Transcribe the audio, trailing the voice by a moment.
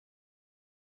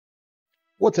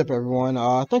What's up everyone,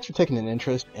 thanks for taking an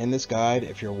interest in this guide.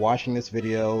 If you're watching this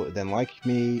video, then like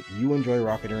me, you enjoy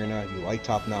Rocket Arena, you like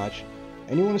Topnotch,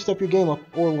 and you want to step your game up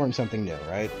or learn something new,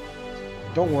 right?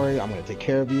 Don't worry, I'm going to take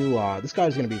care of you. This guide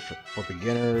is going to be for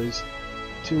beginners,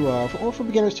 for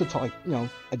beginners to like,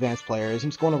 advanced players.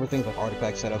 I'm just going over things like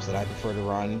artifact setups that I prefer to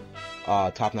run,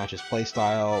 Topnotch's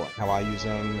playstyle, how I use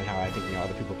them, and how I think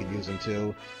other people could use them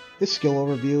too. This skill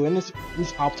overview, and this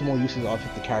optimal uses of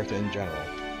the character in general.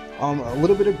 A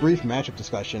little bit of brief matchup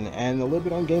discussion, and a little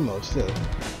bit on game modes too.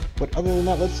 But other than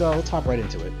that, let's hop right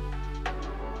into it.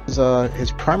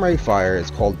 His primary fire is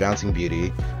called Bouncing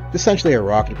Beauty. It's essentially a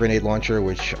rocket grenade launcher,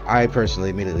 which I personally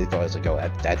immediately thought was like, oh,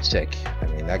 that's sick. I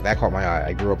mean, that caught my eye.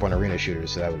 I grew up on arena shooters,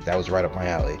 so that was right up my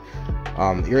alley.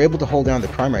 You're able to hold down the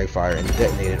primary fire and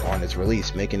detonate it on its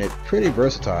release, making it pretty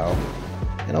versatile.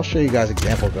 And I'll show you guys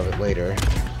examples of it later.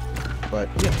 But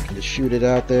yeah, you can just shoot it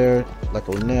out there. Let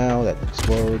go now, that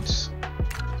explodes.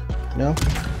 No?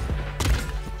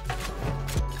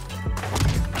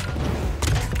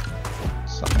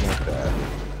 Something like that.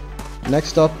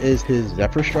 Next up is his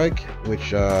Zephyr Strike,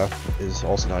 which is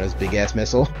also known as Big Ass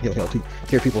Missile. You'll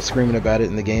hear people screaming about it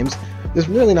in the games. There's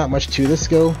really not much to this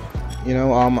skill.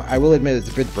 I will admit it's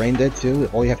a bit brain dead too.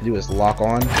 All you have to do is lock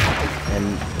on,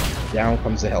 and down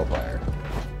comes the Hellfire.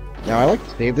 Now, I like to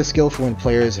save this skill for when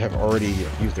players have already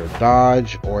used their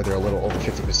dodge, or they're a little over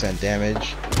 50%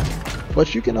 damage.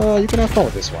 But you can have fun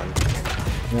with this one.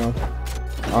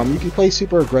 You can play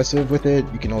super aggressive with it.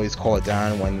 You can always call it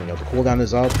down when the cooldown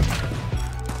is up. So,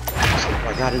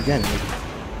 I got it again.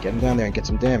 Get him down there and get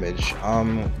some damage.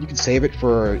 You can save it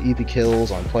for easy kills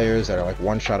on players that are like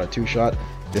one shot or two shot.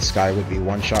 This guy would be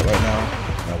one shot right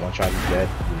now. One shot, he's dead.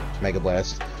 Mega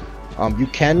Blast. You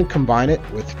can combine it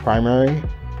with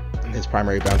his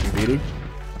primary Bouncing Beauty,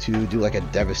 to do like a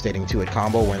devastating 2-hit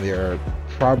combo when they're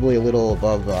probably a little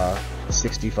above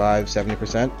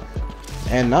 65-70%,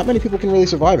 and not many people can really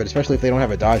survive it, especially if they don't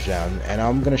have a dodge down. And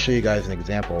I'm going to show you guys an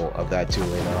example of that too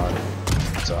later on.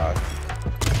 So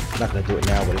I'm not going to do it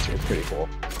now, but it's pretty cool.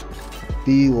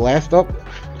 The last up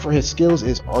for his skills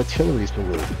is Artillery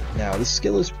Salute. Now this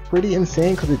skill is pretty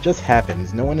insane because it just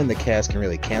happens. No one in the cast can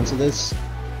really cancel this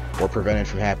or prevent it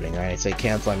from happening. I say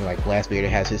cancel, I mean like Blast Vader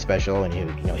has his special, and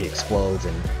he explodes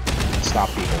and stop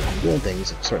people from doing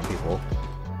things, certain people.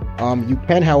 You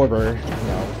can, however,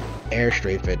 air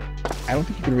strafe it. I don't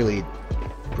think you can really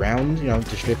ground,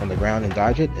 just strafe on the ground and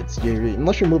dodge it.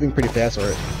 Unless you're moving pretty fast, or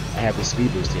I have the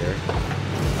speed boost here,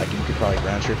 like you could probably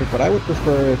ground strafe it. But I would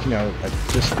prefer,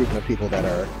 just speaking of people that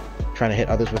are trying to hit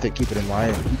others with it, keep it in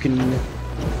mind. You can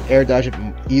air dodge it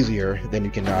easier than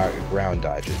you can ground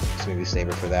dodge it, so maybe save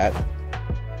it for that.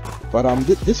 But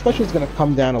this special is going to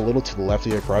come down a little to the left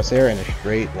of your crosshair in a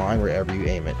straight line wherever you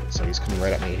aim it. So he's coming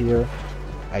right at me here.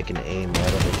 I can aim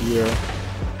right over here,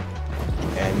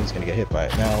 and he's going to get hit by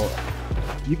it. Now,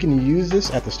 you can use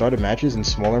this at the start of matches in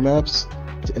smaller maps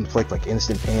to inflict like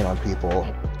instant pain on people,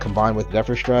 combined with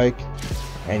Zephyr Strike,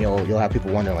 and you'll have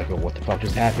people wondering like, oh, what the fuck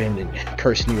just happened, and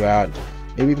cursing you out.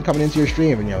 Maybe even coming into your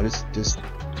stream and just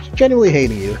genuinely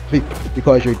hating you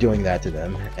because you're doing that to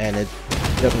them, and it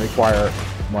doesn't require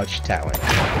much talent.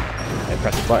 I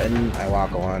press a button, I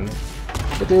lock on,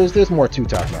 but there's more to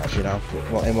Topnotch,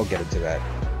 well, and we'll get into that.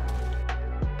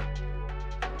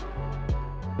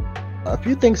 A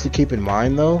few things to keep in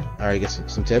mind though, or I guess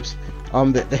some tips.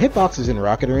 The hitboxes in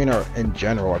Rocket Arena in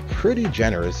general are pretty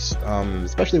generous,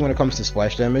 especially when it comes to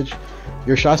splash damage.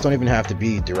 Your shots don't even have to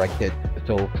be direct hit,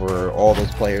 so for all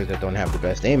those players that don't have the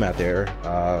best aim out there,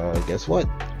 guess what?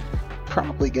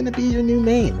 Probably gonna be your new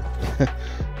main.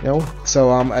 So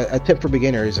a tip for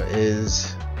beginners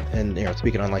is, and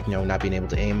speaking on like not being able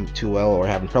to aim too well or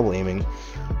having trouble aiming,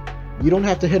 you don't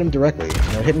have to hit them directly.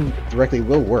 Hitting directly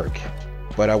will work,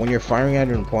 but when you're firing at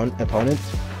an opponent,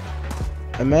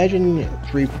 imagine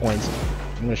 3 points.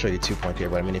 I'm gonna show you 2 points here,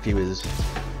 but I mean if he was,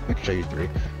 I can show you 3.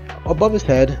 Above his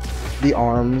head, the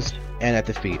arms, and at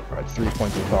the feet are 3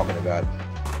 points we're talking about.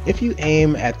 If you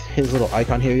aim at his little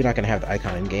icon here, you're not going to have the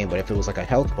icon in game, but if it was like a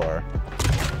health bar,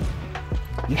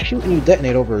 you shoot and you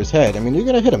detonate over his head. I mean, you're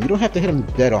going to hit him. You don't have to hit him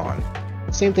dead on.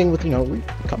 Same thing with,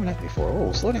 coming at me for.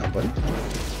 Oh, slow down, buddy.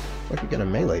 Like you're going to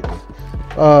melee me.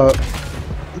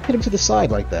 You hit him to the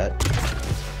side like that.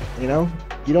 You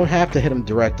don't have to hit him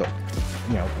direct,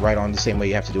 right on the same way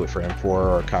you have to do it for M4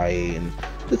 or Kai, and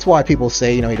that's why people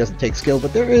say, he doesn't take skill,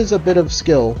 but there is a bit of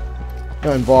skill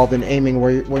involved in aiming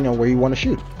where you want to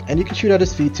shoot. And you can shoot at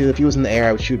his feet too. If he was in the air,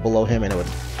 I would shoot below him and it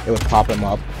would pop him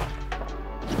up.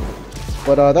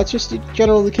 But that's just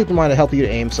generally keep in mind to help you to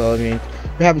aim. So I mean,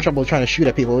 if you're having trouble trying to shoot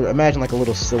at people, imagine like a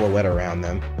little silhouette around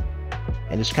them,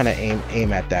 and just kind of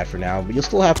aim at that for now. But you'll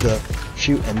still have to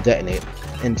shoot, and detonate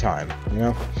in time, you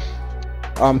know?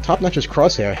 Topnotch's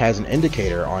crosshair has an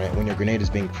indicator on it when your grenade is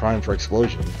being primed for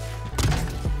explosion.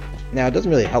 Now, it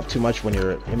doesn't really help too much when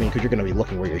you're, because you're going to be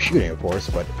looking where you're shooting, of course,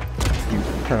 but if you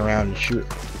turn around and shoot,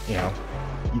 you know,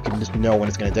 you can just know when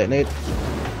it's going to detonate.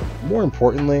 More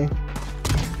importantly,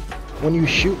 when you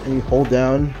shoot and you hold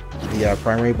down the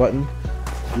primary button,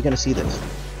 you're going to see this.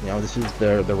 You know, this is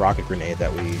the rocket grenade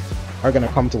that we are going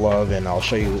to come to love, and I'll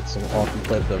show you some awesome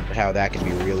clips of how that can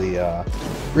be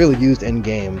really used in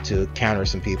game to counter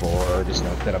some people or just, you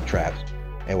know, set up traps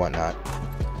and whatnot.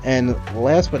 And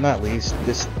last but not least,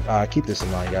 keep this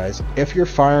in mind, guys. If you're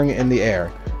firing in the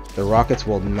air, the rocket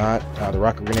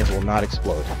grenades will not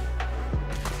explode.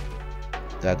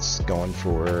 That's going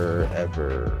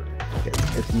forever.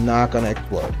 It's not going to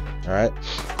explode. All right.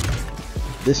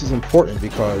 This is important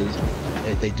because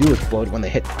they do explode when they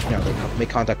hit, you know, they make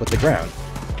contact with the ground.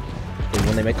 And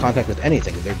when they make contact with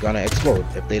anything, they're gonna explode.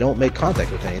 If they don't make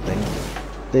contact with anything,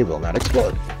 they will not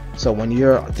explode. So when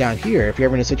you're down here, if you're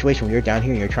ever in a situation where you're down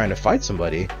here and you're trying to fight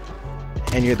somebody,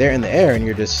 and you're there in the air and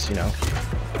you're just, you know,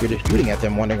 you're just shooting at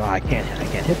them, wondering, oh, I can't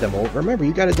hit them. Well, remember,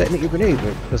 you gotta detonate your grenade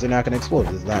because they're not gonna explode.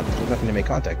 There's nothing to make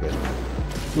contact with.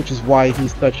 Which is why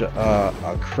he's such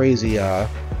a crazy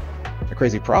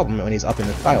problem when he's up in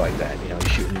the sky like that. You know,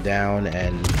 he's shooting down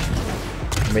and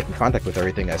making contact with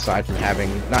everything. Aside from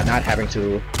not having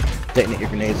to detonate your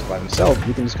grenades by themselves,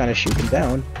 you can just kind of shoot them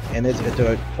down, and it's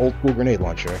an old school grenade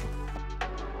launcher.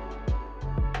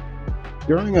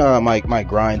 During my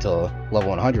grind to level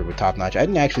 100 with Topnotch, I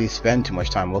didn't actually spend too much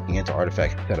time looking into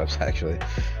artifact setups. Actually,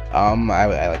 I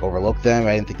like overlooked them.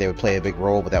 I didn't think they would play a big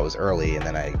role, but that was early, and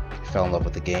then I fell in love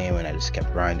with the game, and I just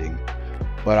kept grinding.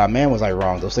 But man, was I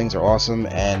wrong. Those things are awesome,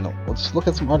 and let's look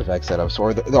at some artifact setups,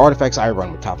 or the artifacts I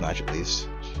run with Topnotch at least.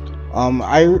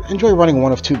 I enjoy running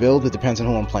one of two builds. It depends on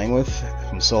who I'm playing with,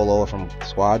 from solo or from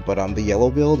squad. But the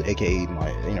yellow build, aka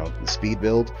the speed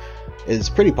build, is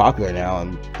pretty popular now,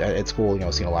 and it's cool. You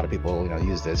know, seeing a lot of people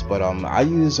use this. But I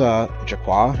use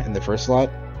Jaqua in the first slot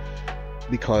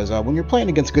because when you're playing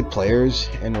against good players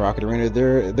in Rocket Arena,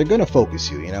 they're gonna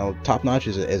focus you. You know, Topnotch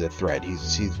is a threat. He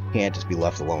can't just be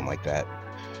left alone like that.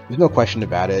 There's no question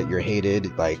about it. You're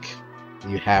hated. Like,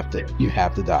 you have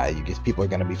to die. People are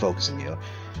gonna be focusing you.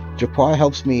 Jaqua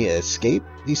helps me escape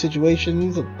these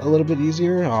situations a little bit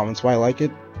easier. That's why I like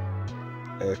it.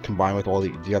 Combined with all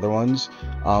the other ones.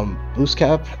 Boost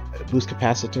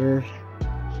capacitor.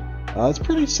 It's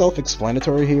pretty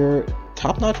self-explanatory here.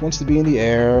 Topnotch wants to be in the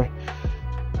air.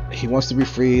 He wants to be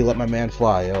free. Let my man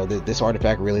fly. You know, this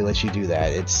artifact really lets you do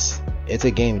that. It's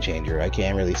a game changer. I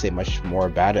can't really say much more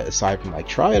about it aside from like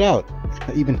try it out.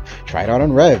 Even try it out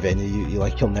on Rev, and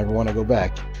you'll never want to go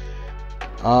back.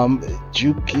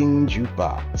 Juking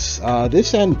Jukebox.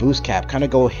 This and Boost Cap kind of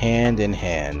go hand in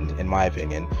hand, in my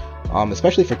opinion.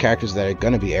 Especially for characters that are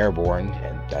gonna be airborne,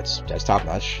 and that's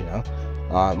Topnotch, you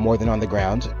know, more than on the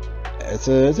ground. It's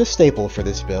a staple for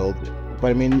this build, but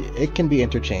I mean, it can be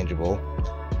interchangeable.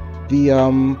 The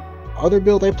other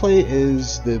build I play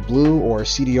is the blue or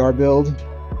CDR build,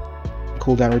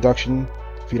 cooldown reduction,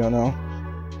 if you don't know.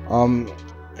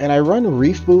 And I run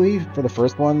Reef Buoy for the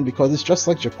first one because it's just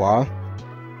like Jaqua.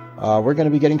 We're going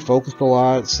to be getting focused a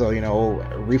lot, so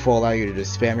Reef will allow you to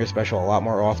just spam your special a lot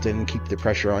more often, keep the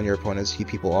pressure on your opponents, keep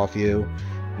people off you.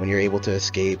 When you're able to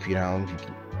escape, you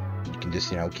can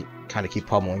just kind of keep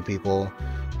pummeling people.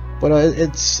 But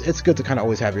it's good to kind of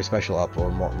always have your special up or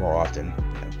more often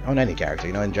on any character,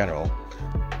 in general.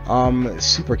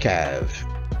 Super Cav.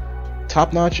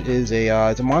 Topnotch is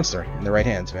it's a monster in the right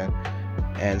hands, man,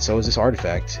 and so is this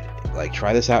artifact. Like,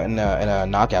 try this out in a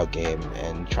knockout game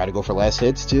and try to go for last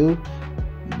hits too.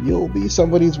 You'll be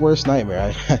somebody's worst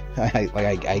nightmare.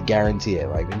 I guarantee it.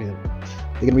 Like, they're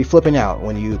gonna be flipping out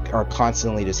when you are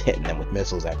constantly just hitting them with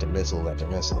missiles after missiles after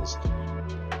missiles.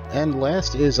 And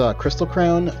last is Crystal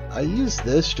Crown. I use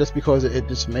this just because it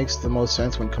just makes the most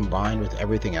sense when combined with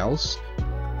everything else.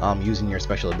 Using your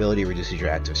special ability reduces your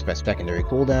active secondary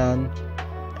cooldown,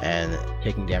 and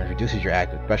taking damage reduces your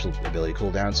active special ability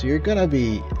cooldown. So you're gonna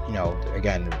be,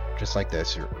 again, just like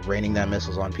this, raining down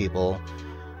missiles on people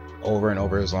over and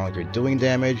over as long as you're doing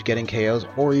damage, getting KOs,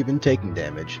 or even taking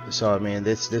damage. So I mean,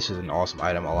 this is an awesome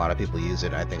item. A lot of people use it,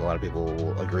 and I think a lot of people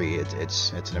will agree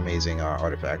it's an amazing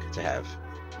artifact to have.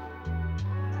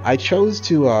 I chose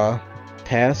to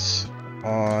pass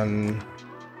on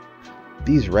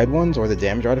these red ones, or the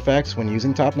damage artifacts, when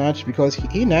using Topnotch, because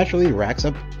he naturally racks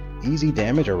up easy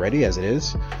damage already as it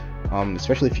is,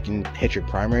 especially if you can hit your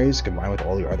primaries combined with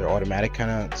all your other automatic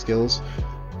kind of skills.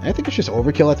 And I think it's just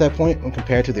overkill at that point when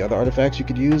compared to the other artifacts you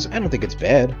could use. I don't think it's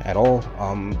bad at all,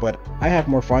 but I have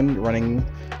more fun running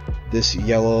this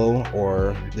yellow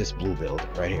or this blue build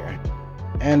right here.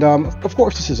 And of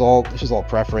course, this is all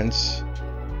preference.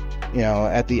 You know,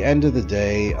 at the end of the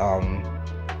day,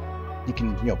 you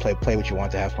can play what you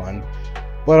want to have fun.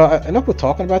 But enough with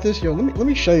talking about this. Let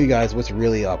me show you guys what's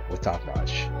really up with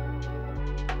Topnotch.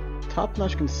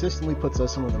 Topnotch consistently puts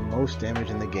us some of the most damage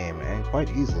in the game, and quite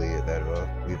easily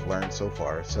that we've learned so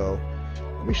far. So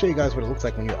let me show you guys what it looks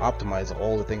like when you optimize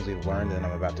all the things we've learned and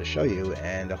I'm about to show you,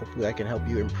 and hopefully that can help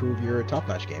you improve your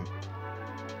Topnotch game.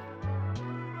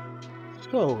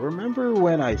 So remember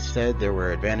when I said there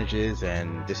were advantages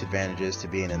and disadvantages to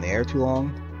being in the air too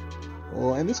long?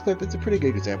 Well, in this clip, it's a pretty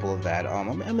good example of that.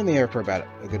 I'm in the air for about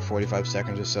a good 45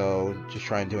 seconds or so, just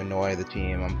trying to annoy the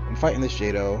team. I'm fighting this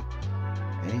Jado,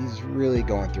 and he's really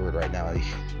going through it right now.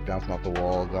 He's bouncing off the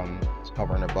wall, he's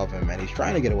hovering above him, and he's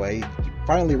trying to get away. He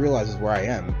finally realizes where I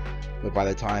am, but by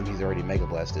the time he's already Mega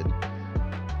Blasted.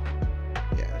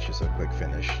 Yeah, it's just a quick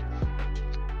finish.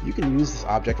 You can use this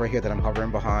object right here that I'm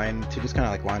hovering behind to just kind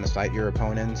of like line of sight your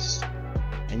opponents,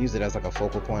 and use it as like a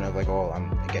focal point of like, oh, I'm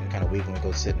getting kind of weak, let me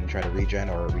go sit and try to regen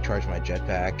or recharge my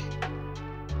jetpack,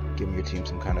 giving your team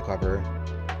some kind of cover.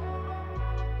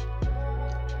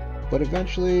 But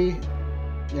eventually,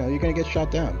 you're gonna get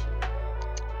shot down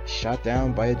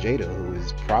by a Jado who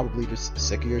is probably just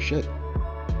sick of your shit.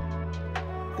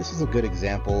 This is a good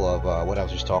example of what I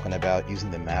was just talking about, using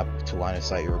the map to line of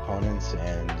sight your opponents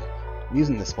and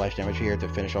using the splash damage here to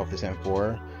finish off this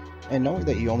M4. And knowing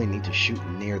that you only need to shoot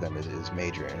near them is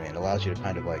major, and it allows you to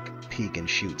kind of like peek and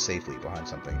shoot safely behind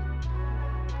something.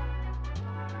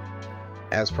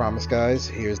 As promised, guys,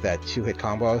 here's that 2-hit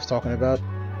combo I was talking about.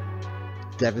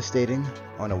 Devastating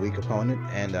on a weak opponent,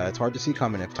 and it's hard to see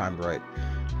coming if timed right.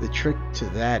 The trick to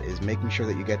that is making sure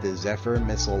that you get the Zephyr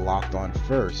missile locked on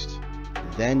first,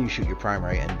 then you shoot your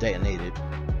primary and detonate it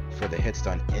for the hit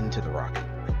stun into the rocket,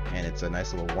 and it's a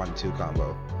nice little 1-2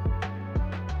 combo.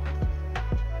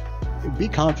 Be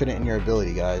confident in your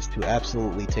ability, guys, to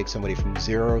absolutely take somebody from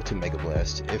 0 to Mega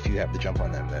Blast, if you have the jump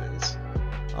on them, that is.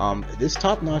 This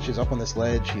Topnotch is up on this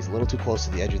ledge, he's a little too close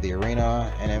to the edge of the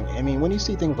arena, and I mean, when you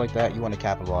see things like that, you want to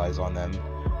capitalize on them.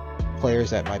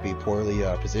 Players that might be poorly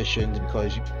positioned,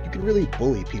 because you can really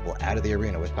bully people out of the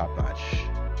arena with Topnotch,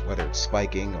 whether it's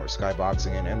spiking or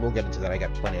skyboxing, and we'll get into that. I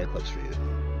got plenty of clips for you.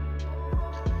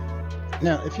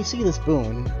 Now, if you see this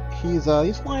Boon, he's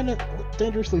flying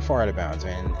dangerously far out of bounds,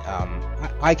 and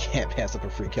I can't pass up a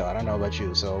free kill. I don't know about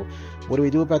you, so what do we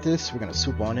do about this? We're gonna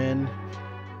swoop on in,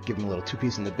 give him a little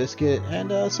 2-piece in the biscuit,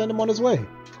 and send him on his way.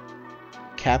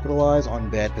 Capitalize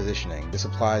on bad positioning. This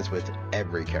applies with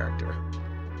every character.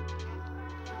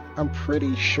 I'm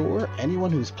pretty sure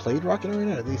anyone who's played Rocket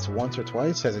Arena at least once or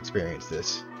twice has experienced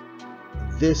this.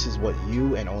 This is what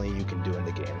you and only you can do in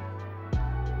the game.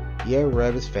 Yeah,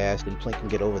 Rev is fast and Plink can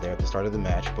get over there at the start of the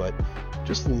match, but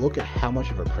just look at how much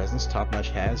of a presence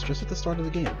Topnotch has just at the start of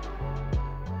the game.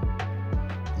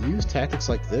 Use tactics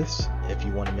like this if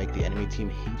you want to make the enemy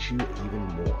team hate you even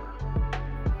more.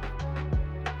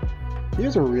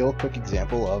 Here's a real quick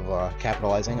example of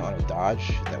capitalizing on a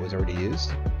dodge that was already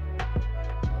used.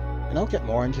 And I'll get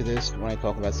more into this when I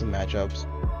talk about some matchups,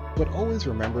 but always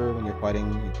remember when you're fighting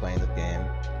and playing the game,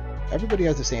 everybody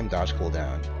has the same dodge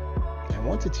cooldown. And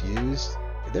once it's used,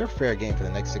 they're fair game for the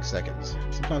next 6 seconds.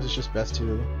 Sometimes it's just best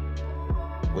to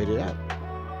wait it out.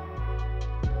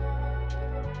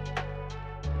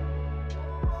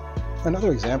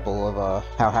 Another example of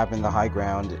how having the high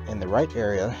ground in the right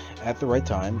area at the right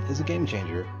time is a game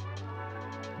changer.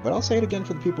 But I'll say it again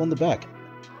for the people in the back.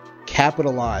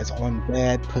 Capitalize on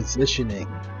bad positioning.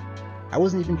 I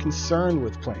wasn't even concerned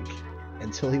with Plink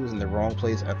until he was in the wrong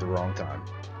place at the wrong time.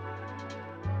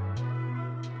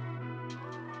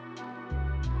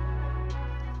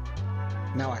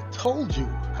 Now I told you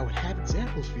I would have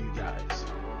examples for you guys.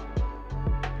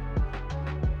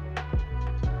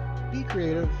 Be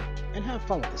creative and have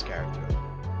fun with this character.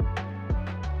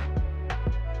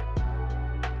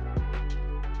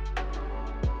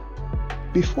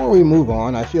 Before we move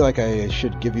on, I feel like I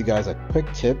should give you guys a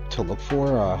quick tip to look for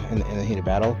in the heat of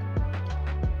battle.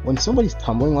 When somebody's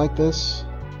tumbling like this,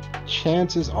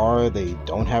 chances are they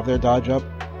don't have their dodge up,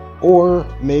 or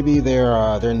maybe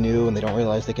they're new and they don't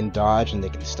realize they can dodge and they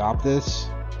can stop this.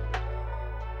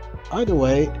 Either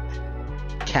way,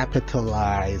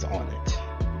 capitalize on it.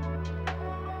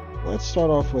 Let's start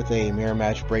off with a mirror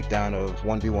match breakdown of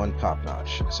 1v1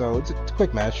 Topnotch. So it's a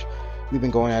quick match. We've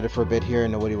been going at it for a bit here,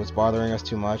 nobody was bothering us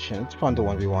too much, and it's fun to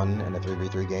 1v1 in a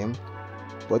 3v3 game.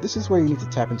 But this is where you need to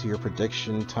tap into your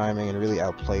prediction, timing, and really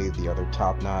outplay the other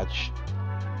Topnotch.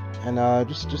 And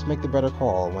just make the better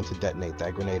call when to detonate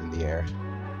that grenade in the air.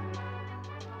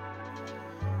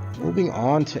 Moving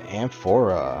on to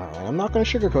Amphora, and I'm not going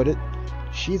to sugarcoat it.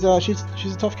 She's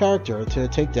a tough character to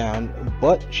take down,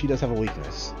 but she does have a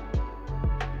weakness.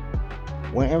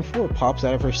 When Amphora pops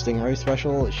out of her Stingray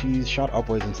special, she's shot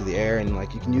upwards into the air, and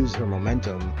like you can use her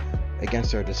momentum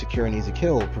against her to secure an easy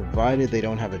kill, provided they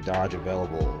don't have a dodge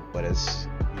available. But as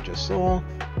you just saw,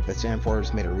 that Amphora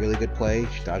just made a really good play.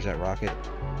 She dodged that rocket,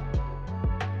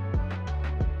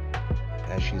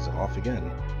 as she's off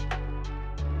again.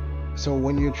 So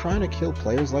when you're trying to kill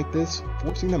players like this,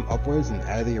 forcing them upwards and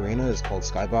out of the arena is called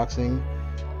skyboxing.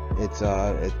 It's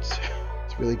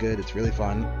really good, it's really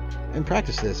fun. And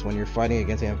practice this when you're fighting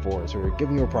against Amphoras who are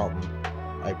giving you a problem.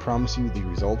 I promise you the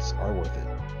results are worth it.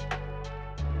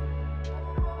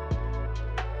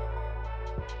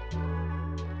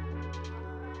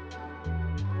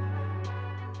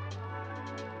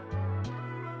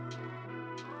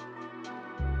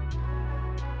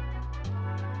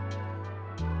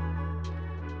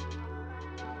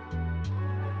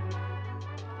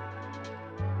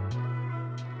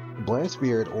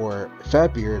 Blancebeard, or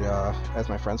Fatbeard, as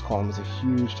my friends call him, is a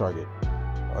huge target.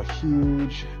 A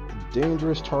huge,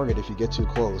 dangerous target if you get too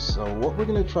close. So what we're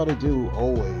going to try to do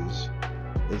always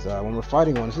is, when we're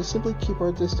fighting one, is just simply keep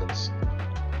our distance.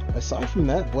 Aside from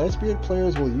that, Blancebeard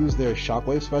players will use their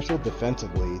Shockwave special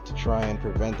defensively to try and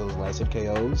prevent those last hit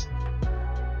KOs.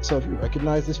 So if you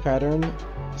recognize this pattern,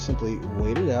 simply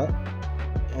wait it out,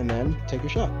 and then take a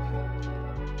shot.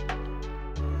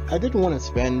 I didn't want to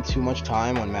spend too much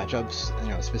time on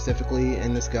matchups, specifically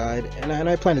in this guide, and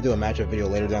I plan to do a matchup video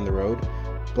later down the road.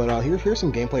 But here's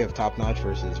some gameplay of Topnotch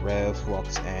versus Rev,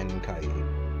 Flux, and Kai.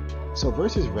 So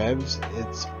versus Revs,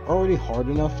 it's already hard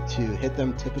enough to hit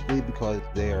them typically because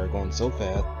they are going so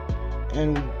fast.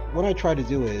 And what I try to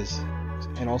do is,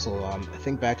 and also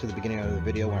think back to the beginning of the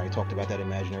video when I talked about that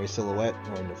imaginary silhouette,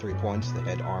 or in the 3 points, the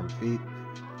head, arms,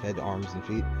 and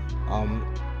feet.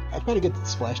 I try to get the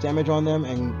splash damage on them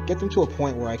and get them to a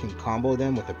point where I can combo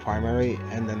them with the primary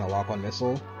and then the lock-on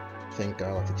missile. Think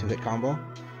like the 2-hit combo.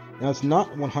 Now it's not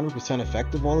 100%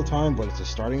 effective all the time, but it's a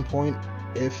starting point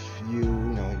if you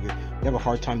have a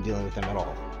hard time dealing with them at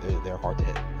all. They're hard to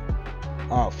hit.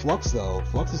 Flux though,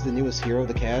 Flux is the newest hero of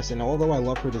the cast, and although I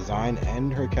love her design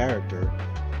and her character,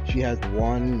 she has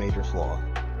one major flaw.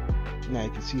 Now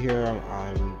you can see here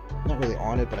I'm not really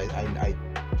on it, but I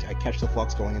catch the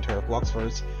Flux going into her Flux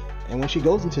first, and when she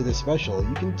goes into this special,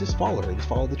 you can just follow her, just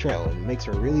follow the trail, and it makes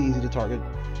her really easy to target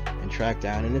and track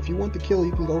down, and if you want the kill,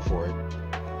 you can go for it.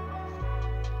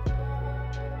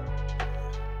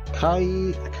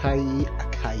 Kai.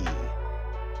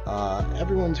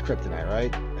 Everyone's kryptonite,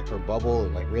 right? Like her bubble,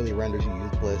 it really renders you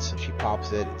useless, and she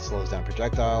pops it, it slows down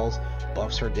projectiles,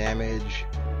 buffs her damage,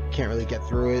 can't really get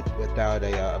through it without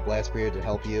a Blancebeard to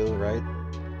help you, right?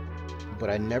 But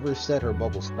I never said her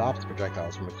bubble stops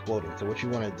projectiles from exploding. So what you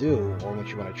want to do, or what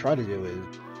you want to try to do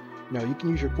is, you can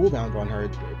use your cooldowns on her.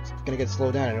 It's going to get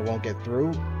slowed down and it won't get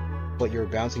through. But your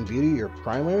bouncing beauty, your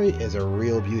primary, is a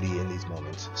real beauty in these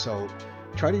moments. So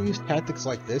try to use tactics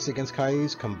like this against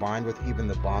Kais, combined with even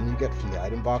the bomb you get from the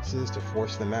item boxes to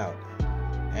force them out.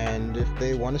 And if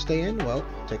they want to stay in, well,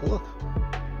 take a look.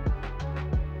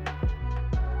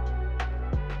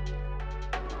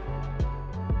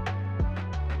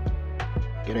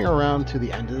 Getting around to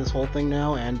the end of this whole thing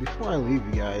now, and before I leave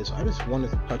you guys, I just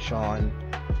wanted to touch on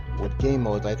what game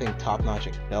modes I think Topnotch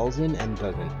excels in and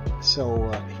doesn't.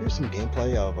 So here's some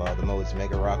gameplay of the modes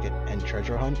Mega Rocket and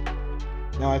Treasure Hunt.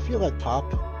 Now I feel that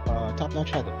Topnotch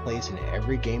has a place in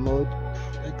every game mode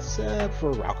except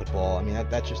for Rocket Ball. I mean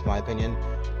that's just my opinion.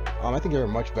 I think there are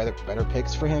much better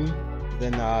picks for him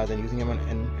than using him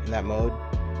in that mode.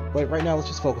 But right now let's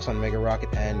just focus on Mega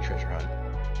Rocket and Treasure Hunt.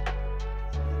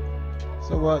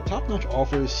 So Topnotch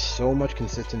offers so much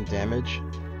consistent damage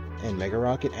in Mega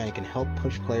Rocket, and it can help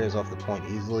push players off the point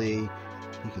easily.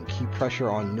 You can keep pressure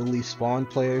on newly spawned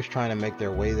players trying to make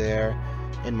their way there.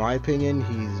 In my opinion,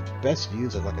 he's best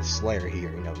used as like a Slayer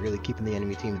here, really keeping the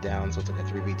enemy team down, so it's like a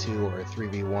 3v2 or a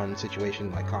 3v1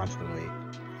 situation constantly.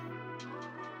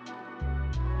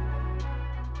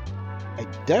 I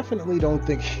definitely don't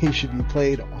think he should be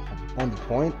played on the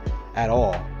point at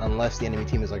all, unless the enemy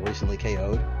team is recently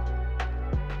KO'd.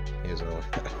 Here's a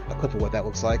clip of what that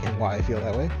looks like and why I feel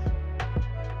that way.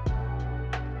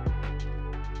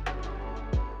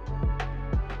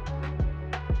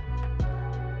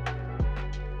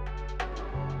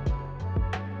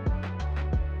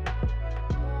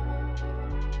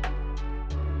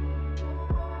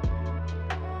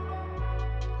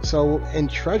 So in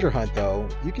Treasure Hunt though,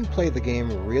 you can play the game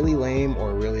really lame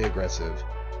or really aggressive.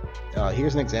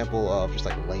 Here's an example of just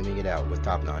laming it out with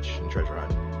Topnotch in Treasure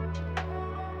Hunt.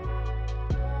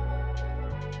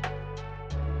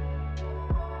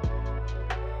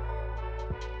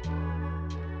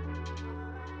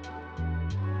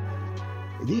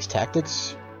 These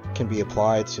tactics can be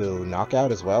applied to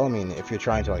knockout as well. I mean, if you're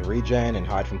trying to like regen and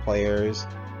hide from players,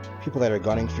 people that are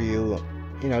gunning for you,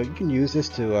 you know, you can use this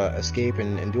to escape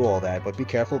and do all that, but be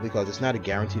careful because it's not a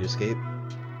guaranteed escape,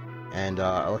 and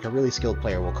like a really skilled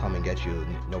player will come and get you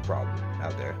no problem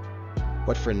out there.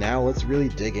 But for now, let's really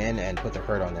dig in and put the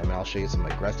hurt on them, and I'll show you some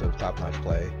aggressive top-notch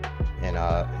play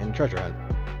in Treasure Hunt.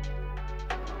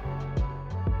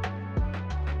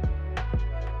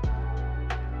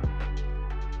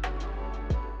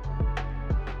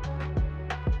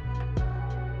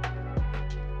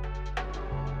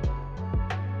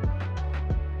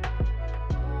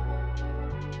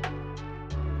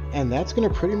 And that's going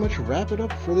to pretty much wrap it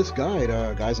up for this guide,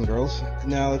 guys and girls.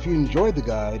 Now, if you enjoyed the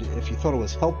guide, if you thought it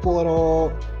was helpful at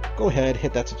all, go ahead,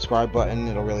 hit that subscribe button.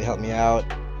 It'll really help me out.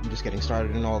 I'm just getting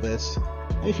started in all this.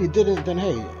 And if you didn't, then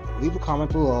hey, leave a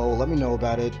comment below. Let me know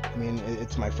about it. I mean,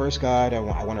 it's my first guide. I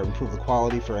want to improve the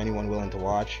quality for anyone willing to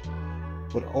watch.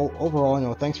 But overall, you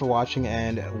know, thanks for watching,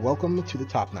 and welcome to the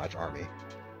Top Notch Army.